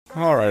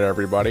All right,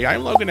 everybody.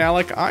 I'm Logan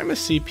Alec. I'm a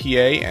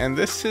CPA, and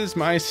this is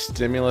my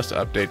stimulus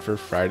update for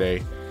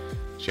Friday,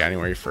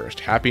 January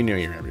 1st. Happy New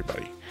Year,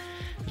 everybody.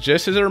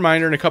 Just as a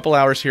reminder, in a couple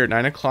hours here at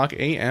 9 o'clock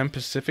a.m.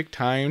 Pacific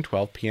Time,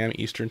 12 p.m.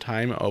 Eastern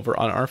Time, over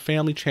on our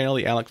family channel,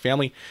 the Alec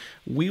Family,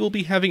 we will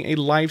be having a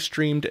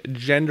live-streamed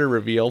gender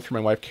reveal for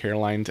my wife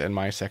Caroline's and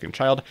my second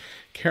child.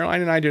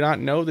 Caroline and I do not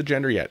know the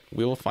gender yet.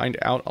 We will find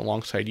out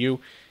alongside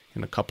you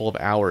in a couple of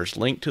hours.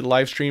 Link to the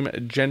live stream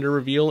gender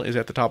reveal is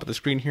at the top of the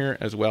screen here,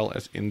 as well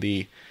as in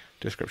the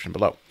description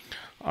below.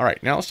 All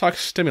right, now let's talk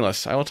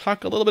stimulus. I will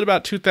talk a little bit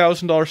about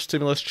 $2,000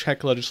 stimulus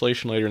check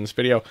legislation later in this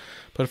video,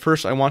 but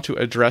first I want to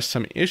address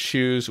some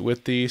issues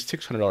with the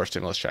 $600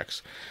 stimulus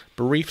checks.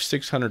 Brief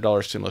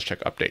 $600 stimulus check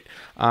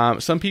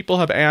update. Some people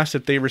have asked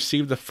if they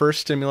received the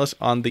first stimulus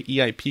on the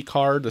EIP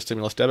card, the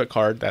stimulus debit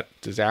card, that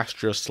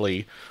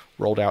disastrously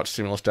rolled out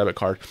stimulus debit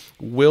card.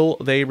 Will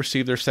they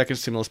receive their second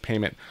stimulus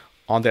payment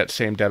on that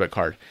same debit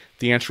card?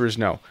 The answer is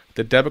no.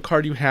 The debit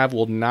card you have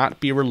will not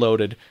be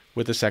reloaded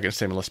with the second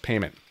stimulus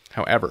payment.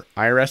 However,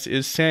 IRS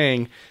is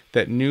saying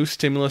that new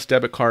stimulus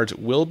debit cards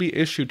will be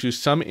issued to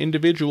some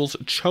individuals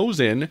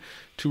chosen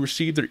to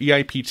receive their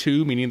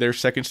EIP2, meaning their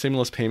second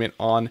stimulus payment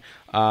on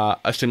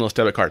a stimulus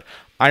debit card.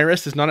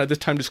 IRS is not at this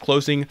time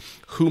disclosing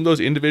whom those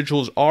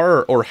individuals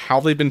are or how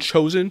they've been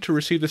chosen to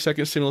receive the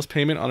second stimulus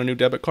payment on a new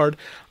debit card.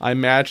 I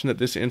imagine that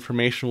this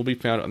information will be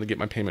found on the Get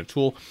My Payment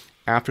tool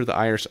after the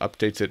IRS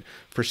updates it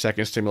for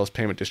second stimulus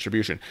payment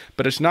distribution.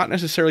 But it's not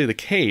necessarily the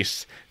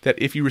case that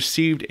if you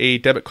received a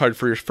debit card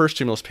for your first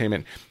stimulus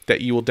payment, that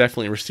you will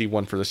definitely receive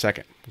one for the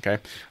second.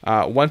 Okay.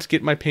 Once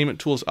Get My Payment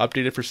tool is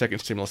updated for second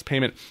stimulus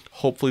payment,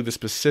 hopefully the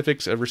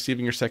specifics of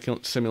receiving your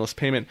second stimulus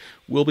payment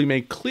will be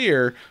made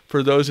clear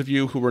for those of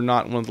you who were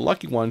not one of the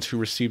lucky ones who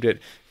received it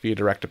via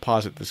direct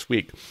deposit this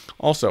week.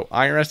 Also,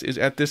 IRS is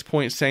at this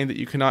point saying that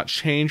you cannot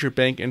change your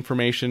bank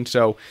information.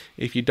 So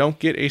if you don't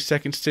get a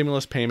second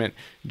stimulus payment,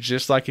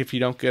 just like if you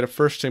don't get a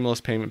first stimulus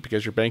payment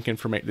because your bank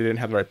information, they didn't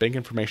have the right bank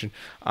information,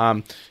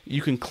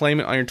 you can claim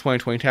it on your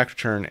 2020 tax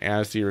return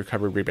as the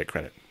recovery rebate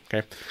credit.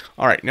 Okay.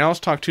 All right. Now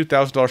let's talk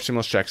 $2,000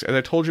 stimulus checks. As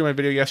I told you in my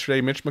video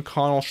yesterday, Mitch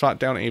McConnell shot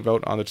down a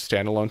vote on the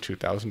standalone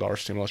 $2,000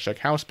 stimulus check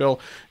House bill.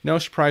 No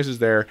surprises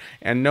there.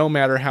 And no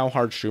matter how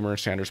hard Schumer and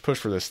Sanders push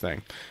for this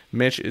thing,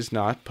 Mitch is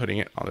not putting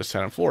it on the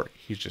Senate floor.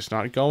 He's just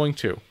not going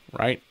to,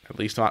 right? At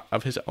least not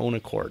of his own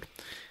accord.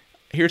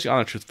 Here's the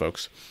honest truth,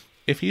 folks.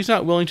 If he's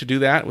not willing to do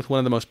that with one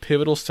of the most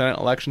pivotal Senate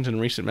elections in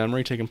recent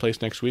memory taking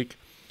place next week,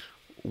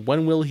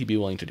 when will he be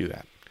willing to do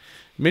that?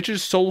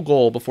 Mitch's sole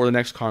goal before the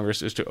next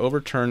Congress is to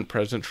overturn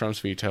President Trump's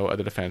veto of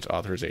the Defense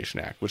Authorization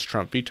Act, which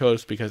Trump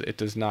vetoes because it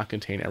does not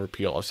contain a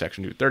repeal of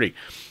Section 230.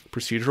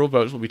 Procedural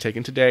votes will be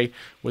taken today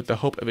with the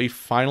hope of a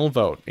final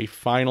vote, a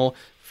final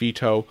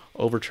veto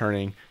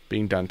overturning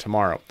being done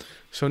tomorrow.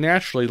 So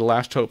naturally, the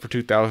last hope for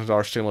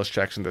 $2,000 stimulus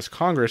checks in this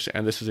Congress,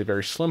 and this is a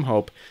very slim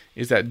hope,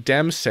 is that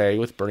Dems say,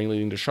 with Bernie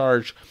leading the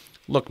charge,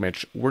 look,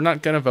 Mitch, we're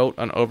not going to vote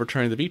on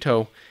overturning the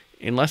veto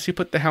unless you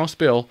put the House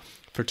bill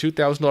for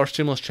 $2,000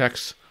 stimulus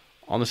checks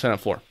on the Senate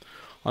floor.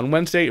 On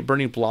Wednesday,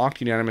 Bernie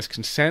blocked unanimous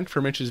consent for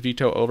Mitch's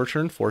veto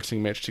overturned,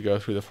 forcing Mitch to go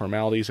through the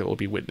formalities that will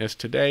be witnessed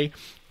today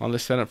on the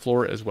Senate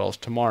floor as well as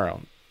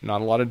tomorrow.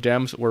 Not a lot of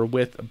Dems were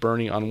with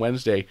Bernie on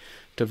Wednesday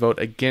to vote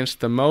against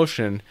the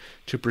motion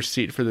to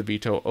proceed for the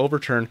veto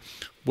overturn.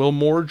 Will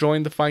more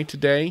join the fight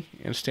today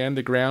and stand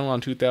the ground on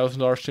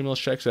 $2,000 stimulus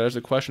checks? That is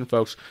the question,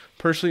 folks.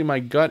 Personally, my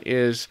gut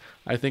is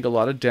I think a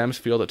lot of Dems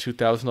feel that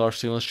 $2,000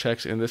 stimulus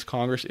checks in this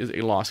Congress is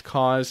a lost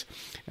cause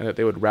and that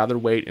they would rather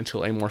wait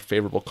until a more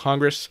favorable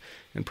Congress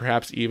and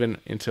perhaps even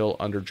until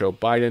under Joe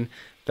Biden.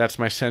 That's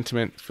my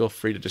sentiment. Feel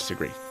free to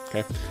disagree.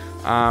 Okay.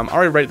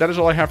 All right, that is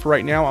all I have for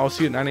right now. I'll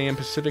see you at 9 a.m.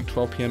 Pacific,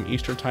 12 p.m.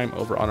 Eastern Time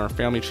over on our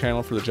family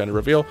channel for the gender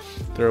reveal.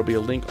 There will be a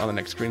link on the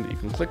next screen that you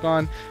can click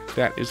on.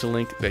 That is a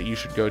link that you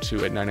should go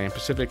to at 9 a.m.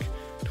 Pacific,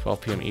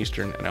 12 p.m.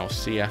 Eastern, and I will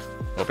see you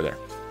over there.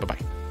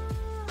 Bye-bye.